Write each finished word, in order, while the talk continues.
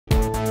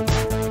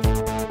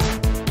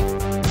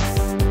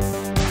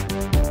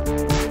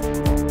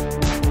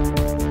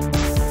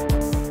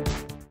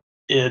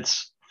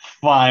It's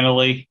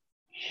finally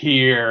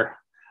here.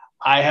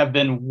 I have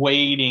been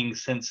waiting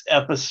since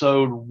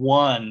episode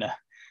 1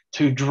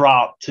 to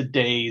drop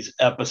today's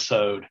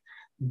episode.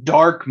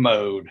 Dark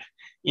mode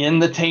in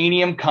the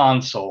Tanium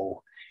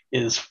console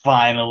is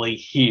finally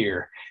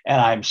here.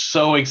 And I'm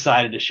so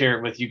excited to share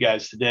it with you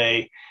guys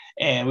today.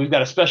 And we've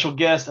got a special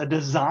guest, a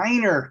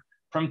designer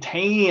from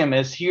Tanium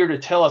is here to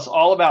tell us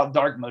all about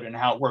dark mode and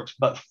how it works.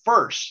 But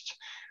first,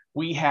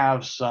 we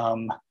have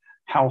some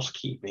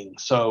housekeeping.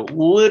 So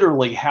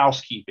literally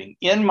housekeeping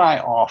in my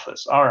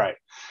office. All right.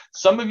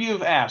 Some of you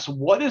have asked,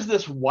 what is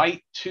this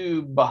white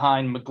tube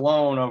behind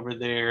McGlone over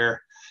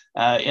there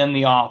in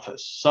the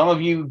office? Some of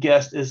you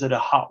guessed, is it a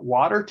hot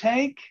water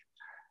tank?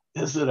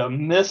 Is it a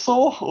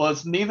missile? Well,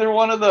 it's neither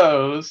one of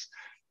those.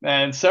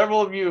 And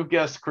several of you have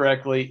guessed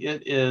correctly.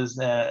 It is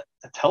a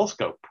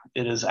telescope.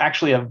 It is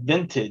actually a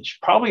vintage,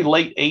 probably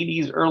late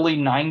 80s, early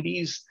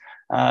 90s,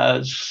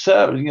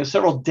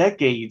 several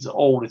decades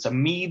old. It's a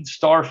Meade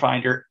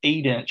Starfinder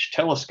 8-inch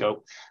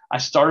telescope. I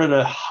started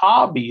a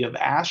hobby of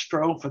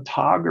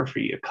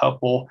astrophotography a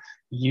couple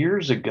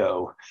years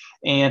ago,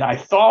 and I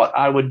thought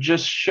I would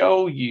just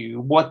show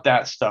you what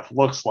that stuff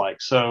looks like.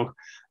 So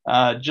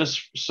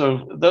just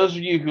so those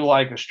of you who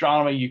like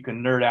astronomy, you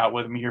can nerd out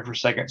with me here for a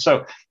second.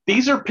 So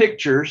these are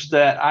pictures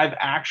that I've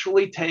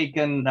actually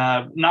taken,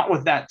 not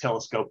with that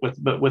telescope,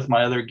 but with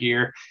my other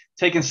gear,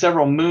 taken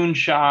several moon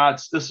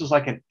shots. This is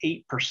like an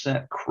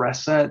 8%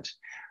 crescent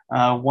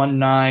one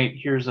night.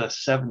 Here's a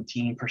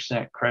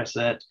 17%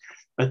 crescent.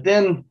 But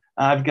then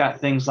I've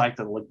got things like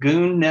the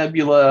Lagoon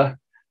Nebula,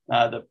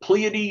 the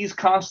Pleiades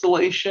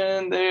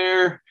constellation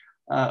there,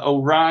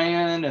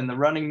 Orion and the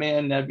Running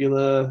Man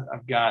Nebula.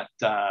 I've got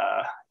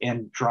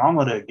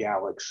Andromeda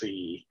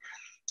Galaxy,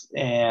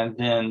 and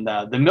then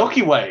the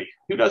Milky Way.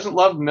 Who doesn't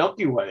love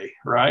Milky Way,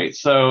 right?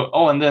 So,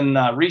 and then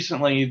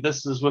recently,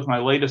 this is with my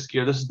latest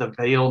gear. This is the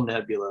Veil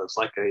Nebula. It's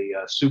like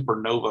a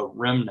supernova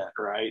remnant,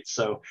 right?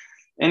 So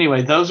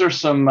anyway, those are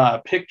some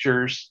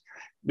pictures.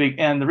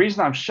 And the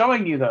reason I'm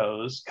showing you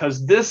those,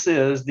 because this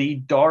is the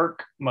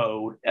dark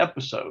mode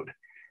episode.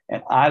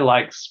 And I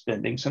like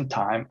spending some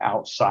time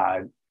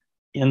outside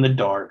in the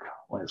dark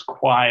when it's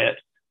quiet,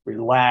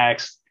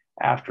 relaxed,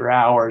 after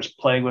hours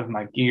playing with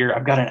my gear.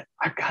 I've got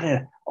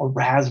a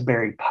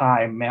Raspberry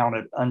Pi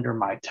mounted under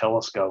my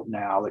telescope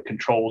now that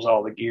controls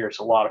all the gear. It's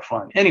a lot of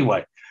fun.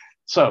 Anyway,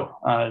 so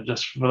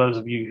just for those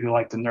of you who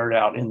like to nerd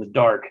out in the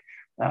dark,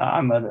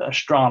 I'm an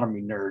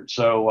astronomy nerd.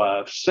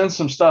 So send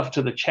some stuff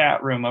to the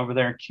chat room over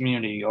there in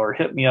community, or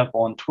hit me up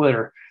on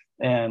Twitter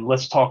and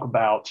let's talk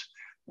about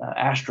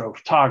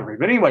astrophotography.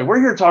 But anyway, we're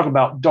here to talk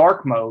about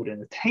dark mode in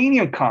the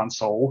Tanium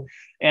console.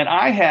 And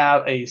I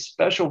have a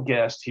special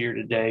guest here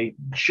today.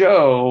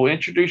 Joe,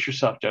 introduce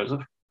yourself,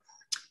 Joseph.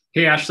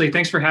 Hey, Ashley,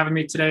 thanks for having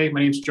me today.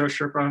 My name is Joe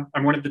Sherpa.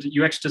 I'm one of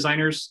the UX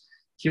designers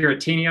here at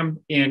Tanium,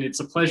 and it's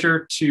a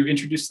pleasure to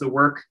introduce the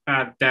work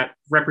that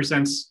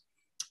represents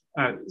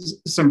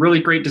some really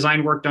great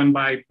design work done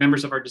by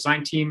members of our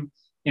design team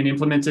and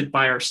implemented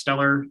by our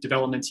stellar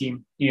development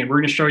team. And we're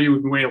going to show you,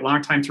 we've been waiting a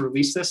long time to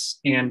release this,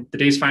 and the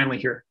day's finally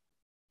here.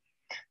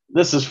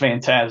 This is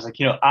fantastic.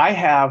 You know, I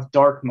have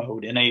dark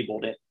mode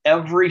enabled in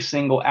every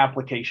single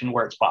application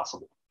where it's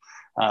possible.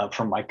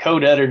 From my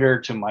code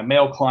editor to my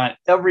mail client,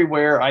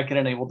 everywhere I can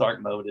enable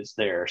dark mode is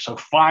there. So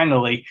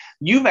finally,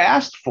 you've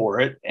asked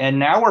for it, and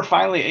now we're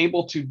finally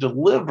able to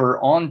deliver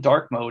on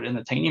dark mode in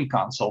the Tanium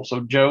console. So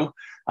Joe,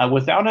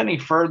 without any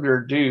further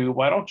ado,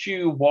 why don't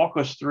you walk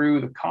us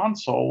through the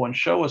console and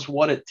show us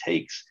what it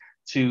takes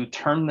to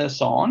turn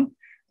this on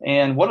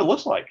and what it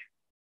looks like.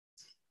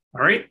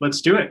 All right,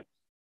 let's do it.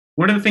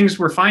 One of the things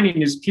we're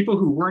finding is people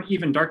who weren't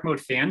even dark mode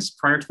fans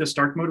prior to this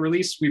dark mode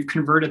release, we've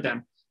converted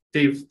them.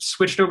 They've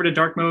switched over to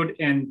dark mode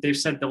and they've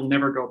said they'll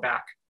never go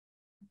back.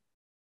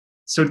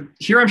 So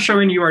here I'm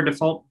showing you our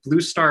default blue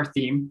star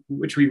theme,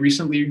 which we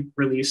recently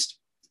released.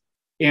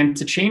 And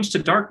to change to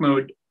dark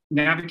mode,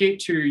 navigate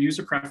to your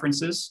user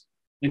preferences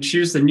and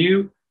choose the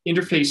new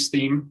interface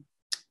theme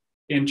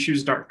and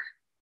choose dark.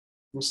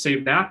 We'll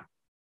save that.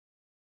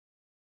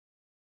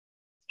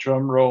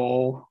 Drum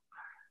roll.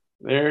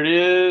 There it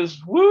is.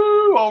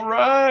 Woo! All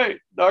right.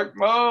 Dark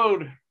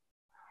mode.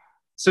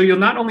 So you'll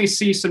not only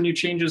see some new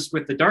changes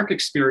with the dark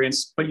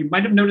experience, but you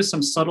might have noticed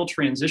some subtle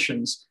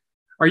transitions.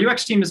 Our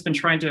UX team has been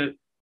trying to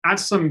add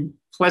some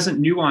pleasant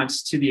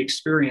nuance to the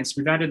experience.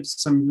 We've added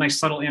some nice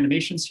subtle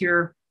animations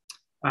here.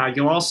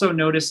 You'll also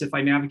notice if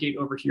I navigate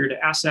over here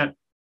to asset,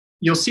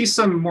 you'll see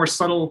some more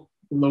subtle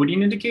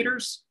loading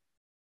indicators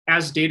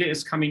as data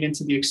is coming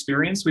into the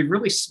experience. We've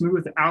really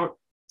smoothed out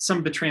some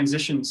of the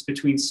transitions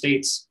between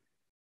states.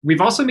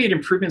 We've also made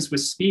improvements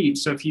with speed.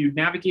 So if you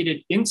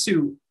navigated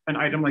into an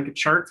item like a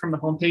chart from the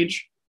homepage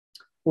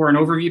or an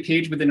overview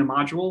page within a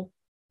module,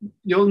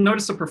 you'll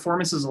notice the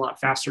performance is a lot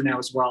faster now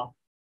as well.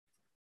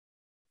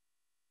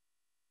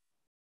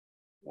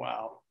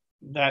 Wow,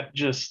 that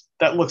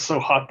looks so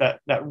hot.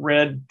 That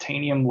red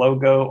Tanium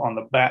logo on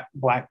the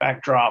black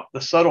backdrop,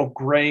 the subtle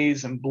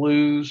grays and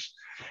blues.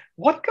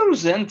 What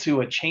goes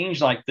into a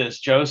change like this,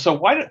 Joe? So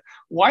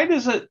why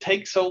does it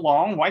take so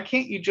long? Why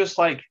can't you just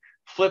like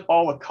flip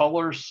all the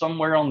colors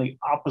somewhere on the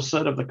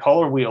opposite of the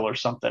color wheel or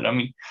something? I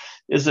mean,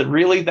 is it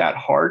really that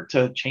hard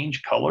to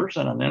change colors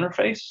in an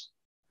interface?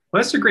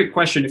 Well, that's a great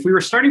question. If we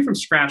were starting from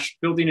scratch,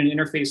 building an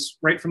interface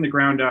right from the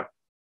ground up,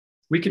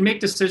 we can make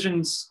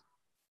decisions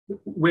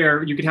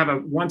where you could have a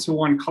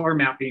one-to-one color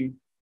mapping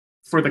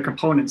for the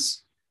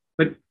components.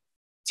 But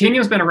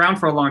Tanium's been around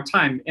for a long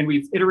time, and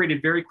we've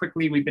iterated very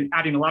quickly. We've been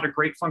adding a lot of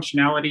great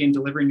functionality and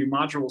delivering new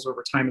modules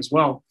over time as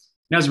well.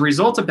 And as a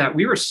result of that,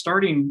 we were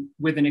starting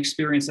with an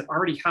experience that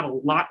already had a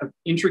lot of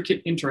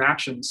intricate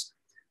interactions.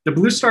 The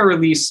Blue Star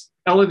release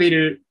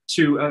elevated it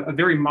to a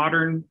very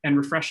modern and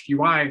refreshed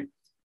UI.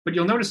 But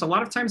you'll notice a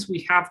lot of times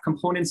we have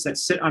components that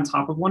sit on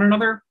top of one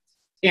another.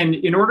 And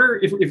in order,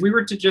 if we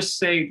were to just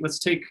say, let's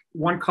take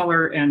one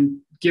color and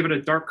give it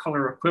a dark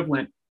color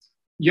equivalent,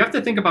 you have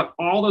to think about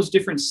all those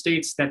different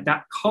states that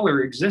that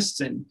color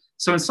exists in.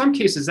 So in some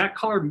cases, that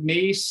color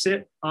may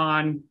sit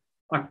on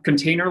a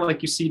container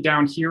like you see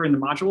down here in the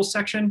module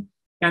section,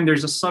 and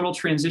there's a subtle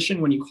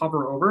transition when you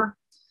hover over.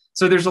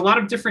 So there's a lot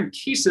of different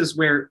cases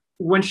where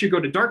once you go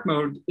to dark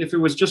mode, if it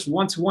was just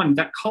one-to-one,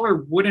 that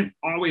color wouldn't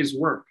always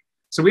work.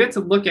 So we had to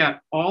look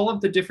at all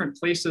of the different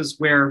places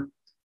where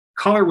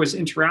color was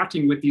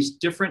interacting with these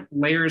different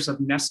layers of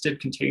nested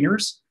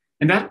containers.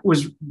 And that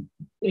was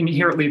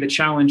inherently the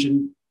challenge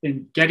in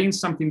getting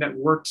something that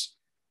worked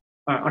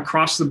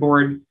across the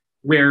board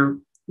where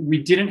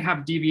we didn't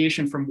have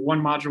deviation from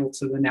one module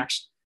to the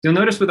next. You'll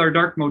notice with our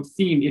dark mode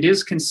theme, it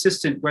is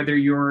consistent whether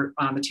you're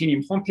on the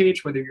Tanium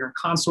homepage, whether you're in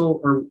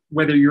console, or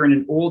whether you're in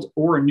an old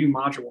or a new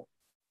module.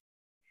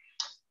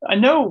 I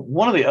know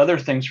one of the other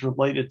things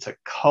related to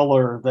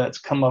color that's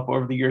come up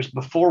over the years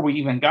before we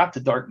even got to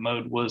dark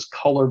mode was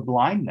color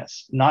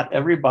blindness. Not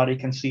everybody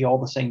can see all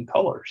the same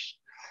colors.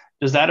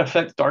 Does that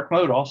affect dark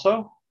mode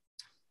also?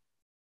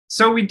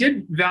 So we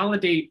did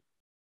validate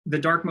the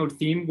dark mode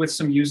theme with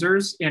some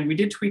users, and we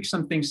did tweak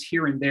some things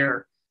here and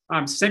there.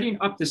 Setting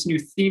up this new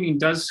theming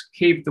does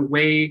pave the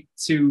way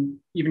to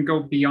even go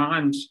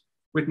beyond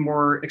with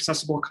more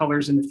accessible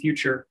colors in the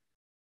future.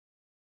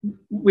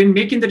 When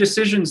making the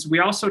decisions, we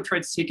also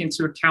tried to take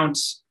into account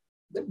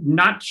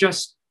not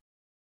just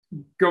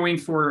going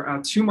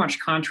for too much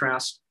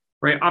contrast,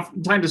 right?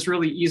 Oftentimes it's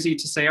really easy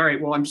to say, all right,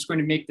 well, I'm just going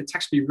to make the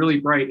text be really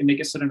bright and make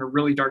it sit in a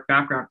really dark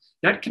background.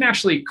 That can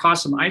actually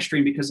cause some eye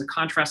strain because the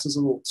contrast is a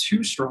little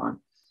too strong.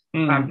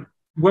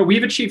 What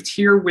we've achieved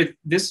here with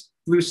this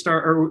Blue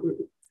Star, or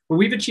what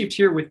we've achieved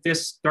here with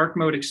this dark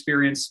mode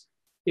experience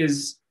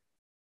is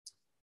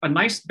a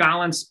nice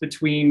balance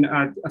between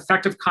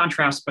effective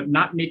contrast, but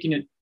not making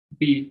it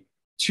be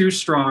too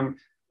strong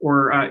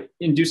or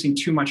inducing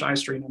too much eye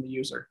strain on the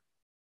user.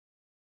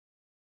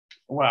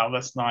 Wow,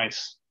 that's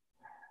nice.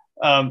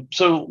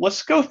 So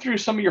let's go through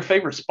some of your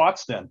favorite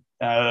spots then.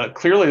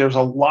 Clearly, there's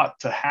a lot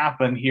to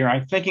happen here.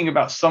 I'm thinking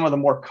about some of the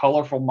more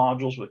colorful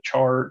modules with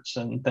charts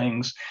and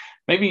things.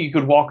 Maybe you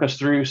could walk us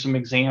through some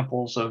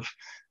examples of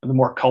the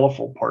more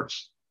colorful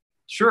parts.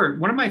 Sure.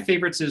 One of my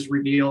favorites is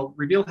Reveal.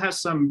 Reveal has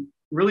some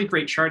really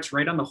great charts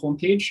right on the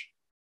homepage.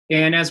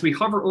 And as we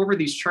hover over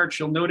these charts,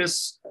 you'll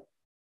notice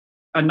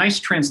a nice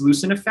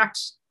translucent effect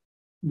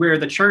where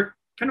the chart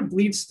kind of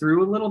bleeds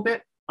through a little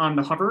bit on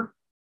the hover.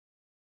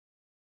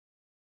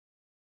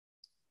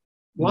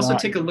 We'll also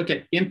take a look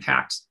at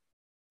Impact.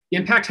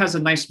 Impact has a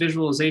nice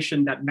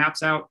visualization that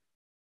maps out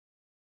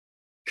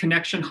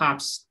connection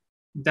hops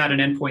that an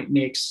endpoint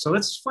makes. So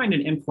let's find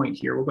an endpoint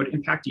here. We'll go to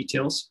Impact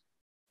Details.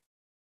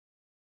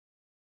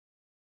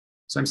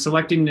 So I'm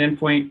selecting an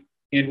endpoint,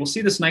 and we'll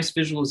see this nice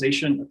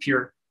visualization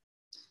appear.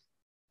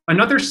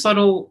 Another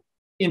subtle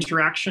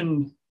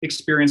interaction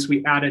experience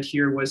we added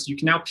here was you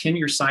can now pin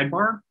your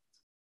sidebar,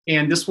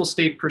 and this will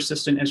stay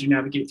persistent as you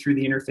navigate through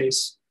the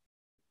interface.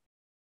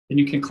 And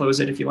you can close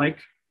it if you like.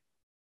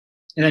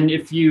 And then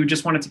if you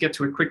just wanted to get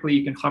to it quickly,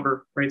 you can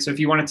hover, right? So if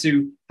you wanted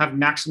to have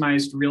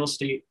maximized real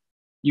estate,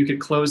 you could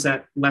close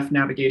that left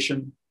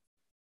navigation,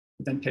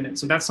 then pin it.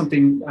 So that's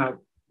something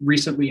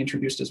recently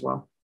introduced as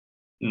well.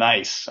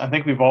 Nice. I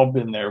think we've all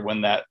been there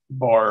when that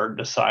bar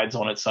decides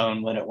on its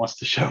own when it wants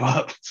to show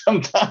up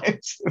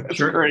sometimes. That's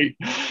sure. Great.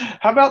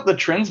 How about the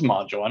trends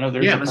module? I know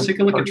there's let's take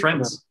a look at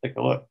trends. Take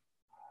a look.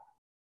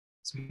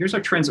 So here's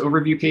our trends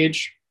overview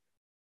page.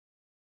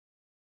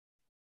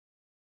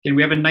 And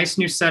we have a nice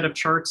new set of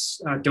charts,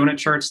 donut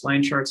charts,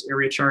 line charts,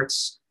 area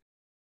charts.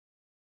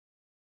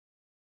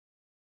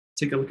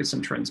 Take a look at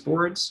some trends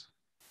boards.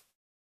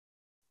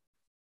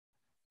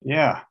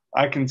 Yeah,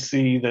 I can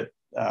see that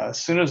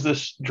as soon as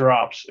this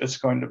drops, it's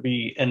going to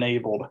be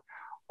enabled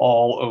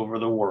all over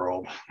the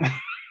world.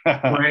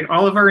 Right.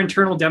 All of our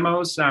internal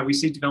demos, we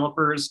see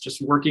developers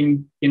just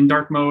working in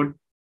dark mode.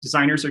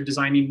 Designers are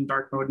designing in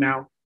dark mode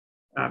now.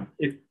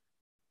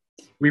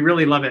 We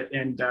really love it,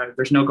 and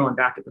there's no going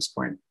back at this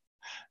point.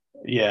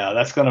 Yeah,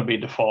 that's going to be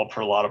default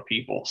for a lot of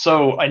people.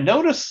 So I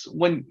notice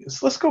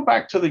let's go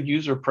back to the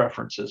user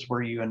preferences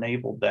where you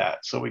enabled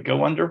that. So we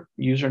go under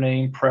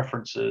username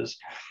preferences.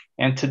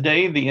 And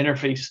today the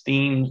interface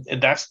theme,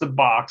 that's the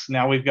box.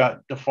 Now we've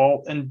got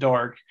default and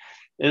dark.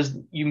 Is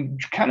you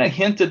kind of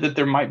hinted that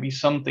there might be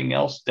something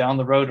else down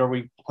the road. Are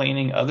we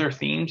planning other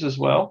themes as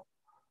well?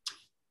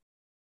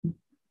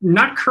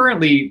 Not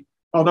currently,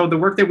 although the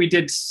work that we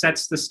did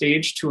sets the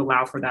stage to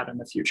allow for that in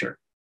the future.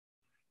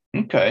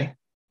 Okay,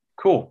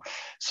 cool.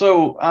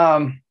 So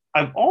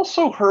I've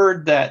also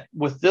heard that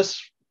with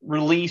this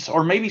release,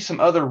 or maybe some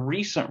other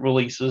recent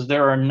releases,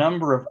 there are a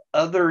number of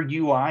other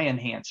UI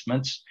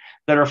enhancements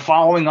that are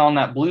following on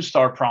that Blue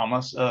Star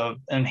promise of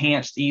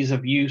enhanced ease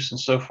of use and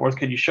so forth.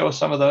 Could you show us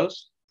some of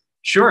those?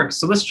 Sure.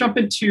 So let's jump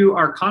into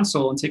our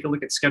console and take a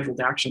look at scheduled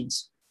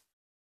actions.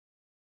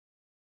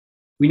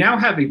 We now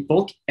have a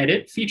bulk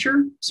edit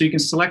feature, so you can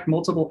select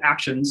multiple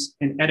actions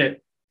and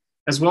edit,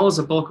 as well as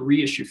a bulk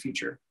reissue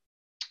feature.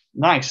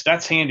 Nice.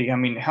 That's handy. I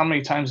mean, how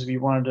many times have you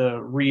wanted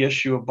to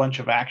reissue a bunch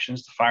of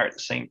actions to fire at the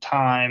same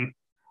time?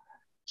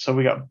 So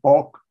we got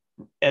bulk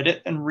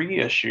edit and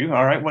reissue.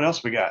 All right. What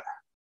else we got?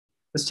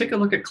 Let's take a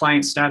look at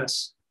client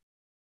status.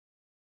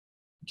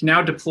 You can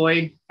now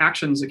deploy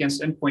actions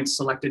against endpoints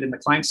selected in the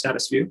client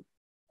status view.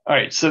 All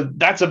right. So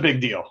that's a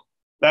big deal.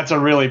 That's a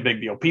really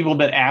big deal. People have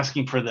been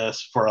asking for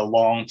this for a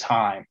long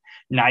time.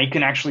 Now you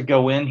can actually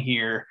go in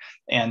here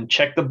and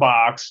check the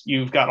box.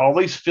 You've got all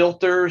these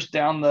filters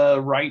down the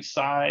right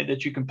side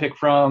that you can pick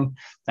from.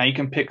 Now you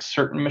can pick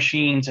certain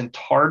machines and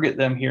target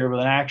them here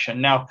with an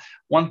action. Now,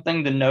 one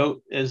thing to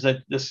note is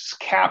that this is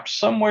capped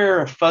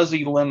somewhere a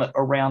fuzzy limit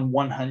around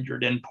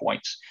 100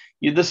 endpoints.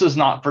 This is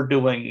not for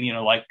doing,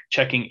 like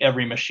checking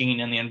every machine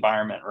in the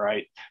environment,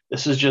 right?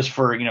 This is just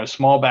for,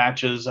 small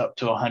batches up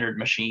to 100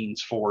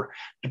 machines for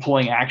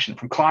deploying action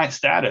from client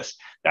status.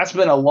 That's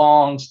been a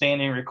long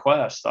standing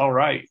request. All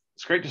right.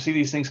 It's great to see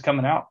these things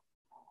coming out.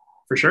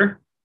 For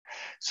sure.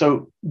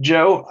 So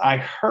Joe, I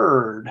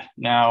heard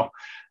now,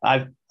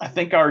 I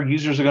think our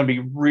users are going to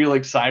be really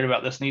excited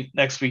about this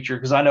next feature,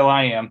 because I know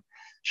I am.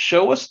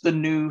 Show us the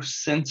new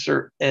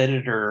sensor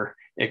editor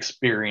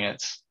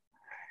experience,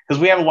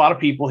 because we have a lot of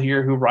people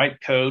here who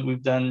write code.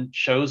 We've done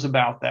shows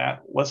about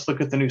that. Let's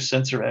look at the new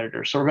sensor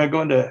editor. So we're going to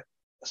go into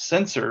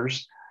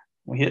sensors.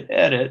 We hit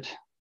edit.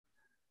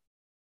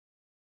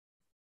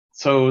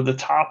 So the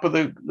top of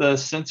the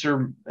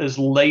sensor is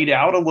laid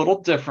out a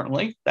little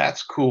differently.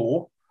 That's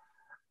cool.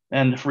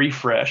 And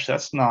refresh,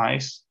 that's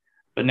nice.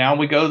 But now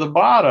we go to the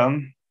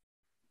bottom.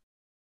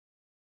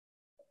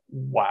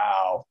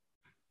 Wow.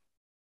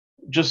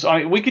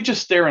 We could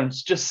just stare and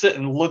just sit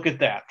and look at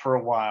that for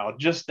a while.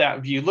 Just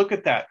that view. Look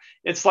at that.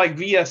 It's like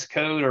VS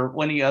Code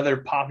or any other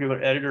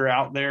popular editor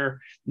out there.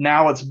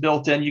 Now it's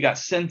built in. You got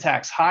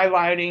syntax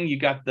highlighting. You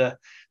got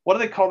what do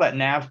they call that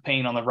nav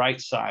pane on the right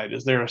side?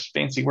 Is there a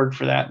fancy word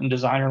for that in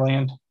designer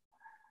land?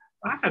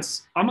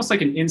 It's almost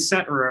like an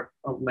inset or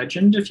a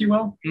legend, if you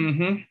will.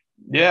 Mm-hmm.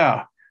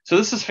 Yeah. So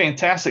this is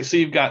fantastic. So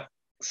you've got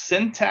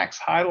syntax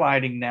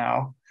highlighting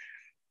now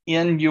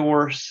in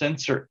your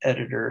sensor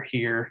editor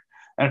here.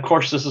 And of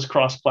course, this is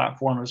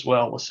cross-platform as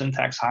well with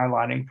syntax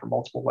highlighting for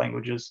multiple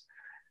languages.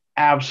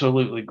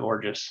 Absolutely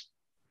gorgeous.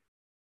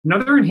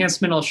 Another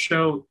enhancement I'll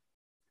show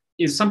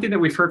is something that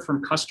we've heard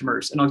from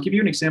customers. And I'll give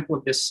you an example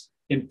of this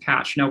in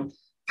Patch. Now,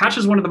 Patch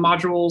is one of the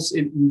modules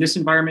in this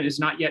environment is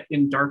not yet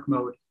in dark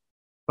mode.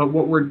 But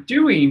what we're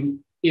doing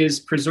is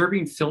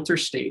preserving filter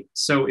state.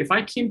 So if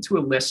I came to a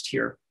list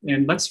here,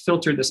 and let's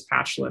filter this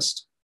patch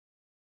list.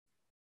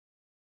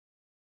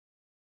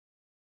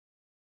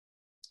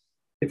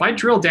 If I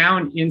drill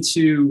down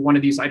into one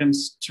of these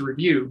items to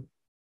review,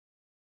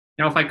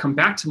 now if I come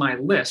back to my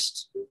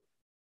list,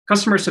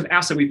 customers have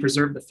asked that we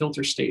preserve the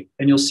filter state,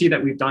 and you'll see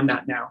that we've done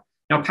that now.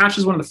 Now, Patch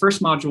is one of the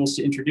first modules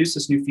to introduce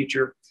this new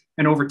feature,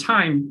 and over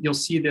time, you'll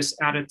see this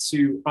added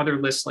to other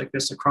lists like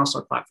this across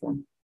our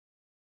platform.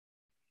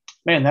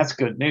 Man, that's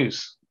good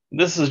news.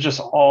 This is just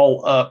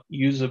all up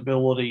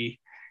usability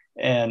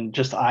and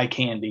just eye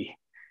candy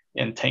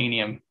in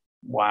Tanium.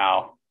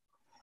 Wow.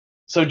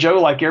 So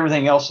Joe, like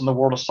everything else in the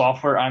world of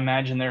software, I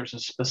imagine there's a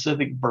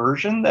specific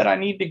version that I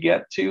need to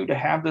get to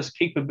have this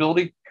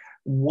capability.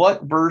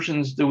 What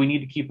versions do we need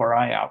to keep our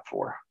eye out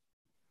for?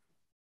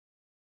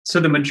 So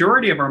the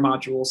majority of our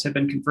modules have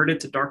been converted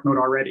to dark mode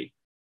already.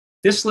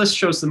 This list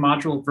shows the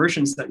module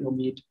versions that you'll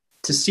need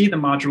to see the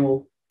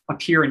module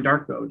appear in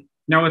dark mode.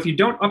 Now, if you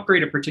don't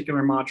upgrade a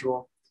particular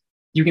module,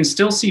 you can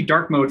still see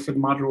dark mode for the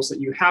modules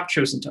that you have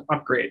chosen to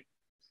upgrade.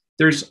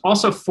 There's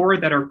also 4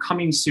 that are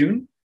coming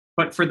soon,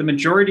 but for the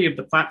majority of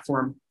the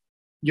platform,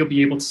 you'll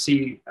be able to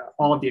see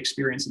all of the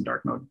experience in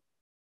dark mode.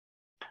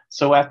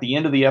 So at the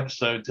end of the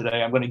episode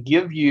today, I'm going to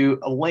give you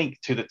a link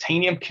to the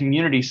Tanium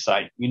community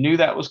site. You knew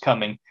that was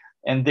coming.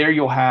 And there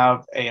you'll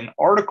have an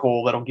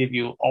article that'll give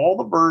you all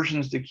the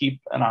versions to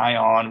keep an eye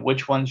on,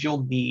 which ones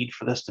you'll need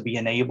for this to be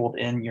enabled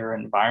in your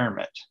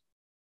environment.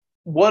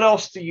 What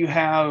else do you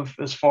have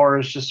as far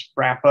as just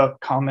wrap up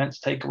comments,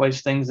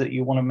 takeaways, things that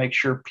you want to make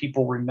sure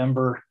people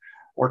remember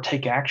or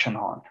take action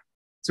on?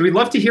 So we'd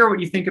love to hear what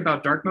you think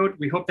about dark mode.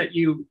 We hope that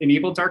you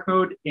enable dark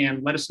mode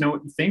and let us know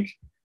what you think.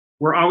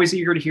 We're always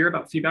eager to hear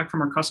about feedback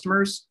from our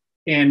customers,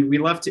 and we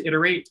love to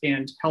iterate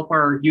and help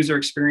our user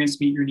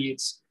experience meet your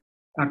needs.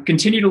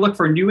 Continue to look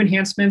for new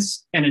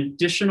enhancements and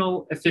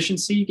additional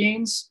efficiency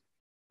gains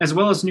as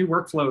well as new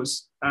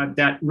workflows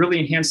that really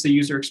enhance the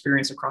user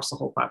experience across the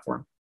whole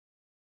platform.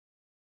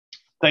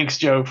 Thanks,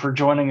 Joe, for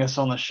joining us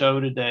on the show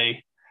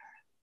today.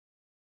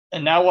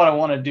 And now what I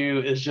want to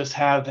do is just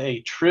have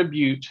a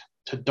tribute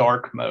to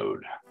dark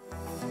mode.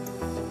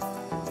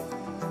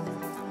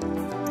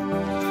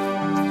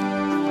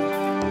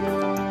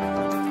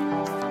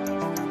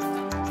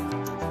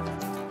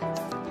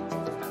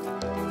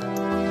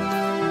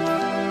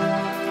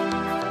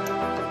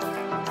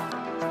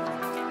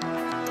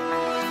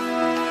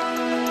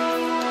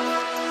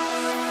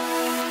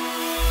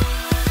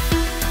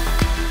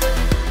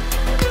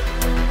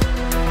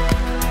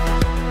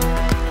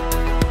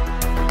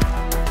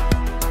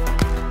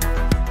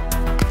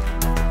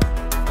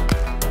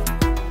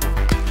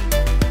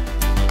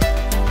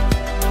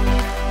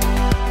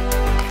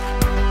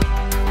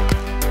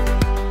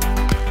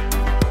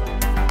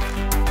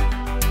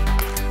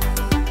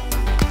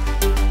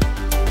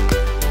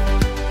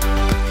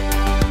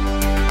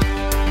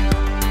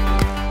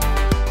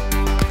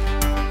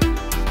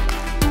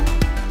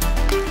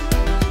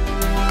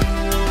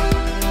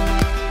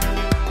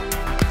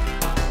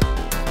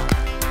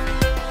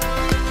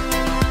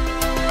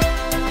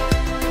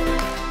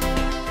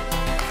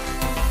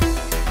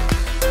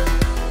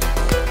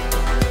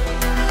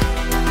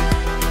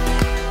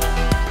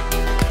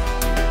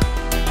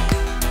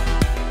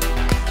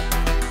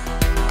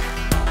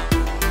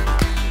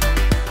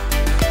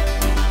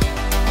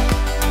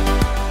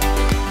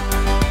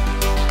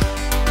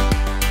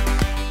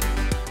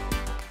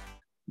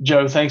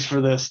 Joe, thanks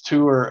for this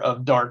tour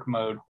of dark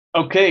mode.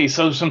 Okay,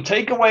 so some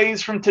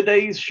takeaways from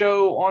today's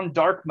show on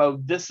dark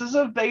mode. This is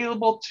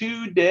available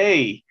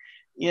today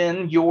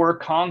in your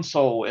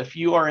console. If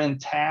you are in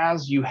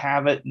TAS, you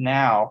have it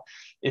now.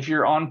 If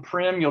you're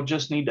on-prem, you'll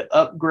just need to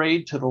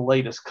upgrade to the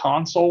latest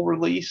console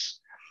release.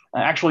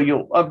 Actually,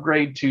 you'll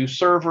upgrade to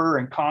server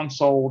and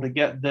console to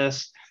get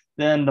this.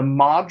 Then the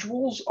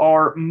modules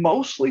are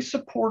mostly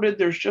supported.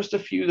 There's just a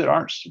few that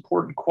aren't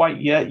supported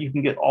quite yet. You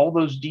can get all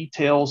those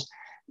details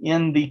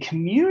in the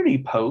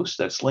community post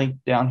that's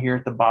linked down here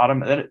at the bottom.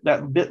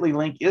 That bit.ly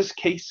link is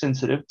case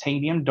sensitive,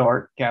 Tanium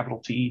Dark, capital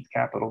T,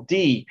 capital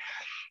D.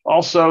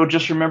 Also,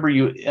 just remember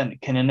you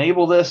can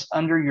enable this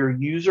under your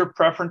user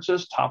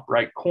preferences, top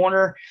right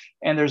corner.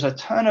 And there's a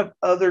ton of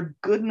other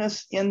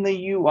goodness in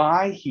the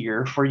UI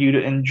here for you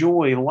to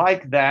enjoy,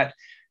 like that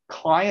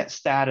client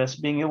status,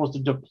 being able to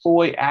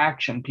deploy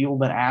action. People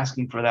have been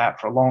asking for that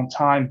for a long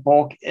time.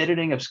 Bulk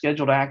editing of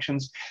scheduled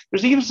actions.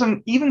 There's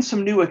even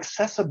some new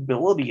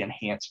accessibility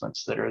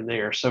enhancements that are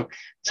there. So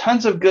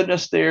tons of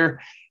goodness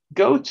there.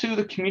 Go to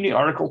the community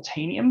article,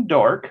 Tanium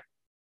Dark.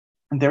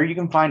 And there you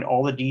can find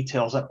all the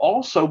details. And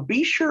also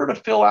be sure to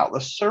fill out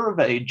the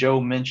survey Joe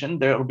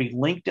mentioned. There will be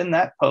linked in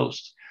that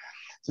post,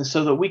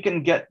 so that we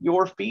can get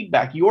your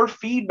feedback. Your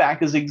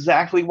feedback is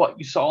exactly what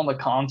you saw on the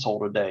console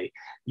today.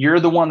 You're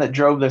the one that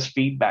drove this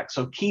feedback.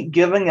 So keep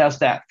giving us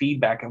that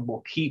feedback and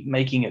we'll keep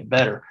making it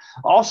better.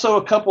 Also,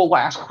 a couple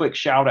last quick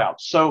shout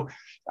outs. So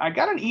I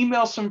got an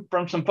email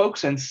from some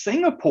folks in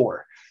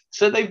Singapore.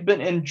 Said they've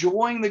been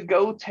enjoying the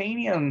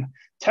Go-Tanium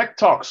Tech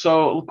Talk.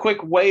 So a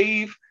quick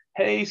wave.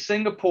 Hey,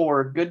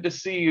 Singapore, good to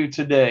see you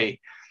today.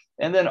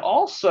 And then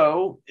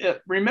also,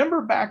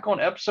 remember back on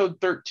episode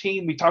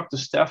 13, we talked to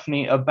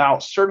Stephanie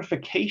about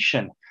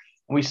certification.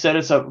 We said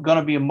it's going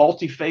to be a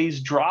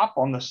multi-phase drop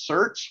on the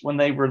certs when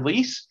they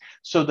release.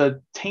 So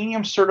the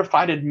Tanium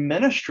Certified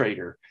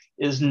Administrator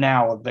is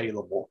now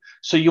available.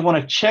 So you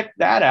want to check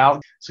that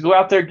out. So go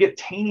out there, get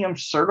Tanium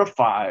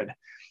certified.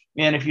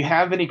 And if you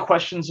have any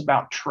questions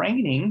about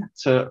training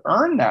to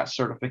earn that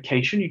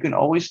certification, you can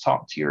always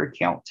talk to your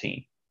account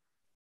team.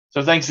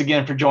 So thanks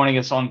again for joining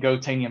us on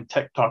Go-Tanium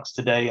Tech Talks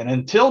today. And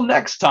until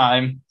next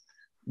time,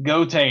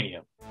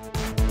 Go-Tanium.